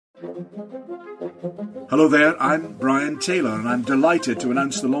Hello there, I'm Brian Taylor, and I'm delighted to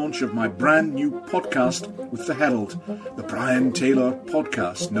announce the launch of my brand new podcast with the Herald, the Brian Taylor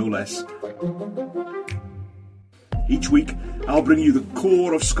Podcast, no less. Each week, I'll bring you the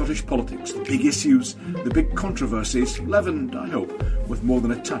core of Scottish politics, the big issues, the big controversies, leavened, I hope, with more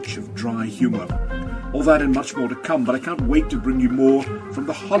than a touch of dry humour. All that and much more to come, but I can't wait to bring you more from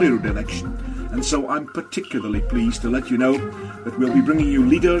the Holyrood election, and so I'm particularly pleased to let you know that we'll be bringing you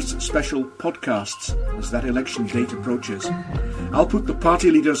Leaders Special podcasts as that election date approaches. I'll put the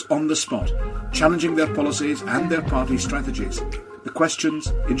party leaders on the spot, challenging their policies and their party strategies. The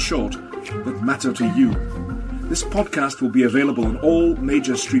questions, in short, that matter to you. This podcast will be available on all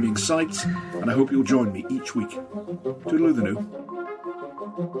major streaming sites, and I hope you'll join me each week. Toodaloo the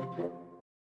new.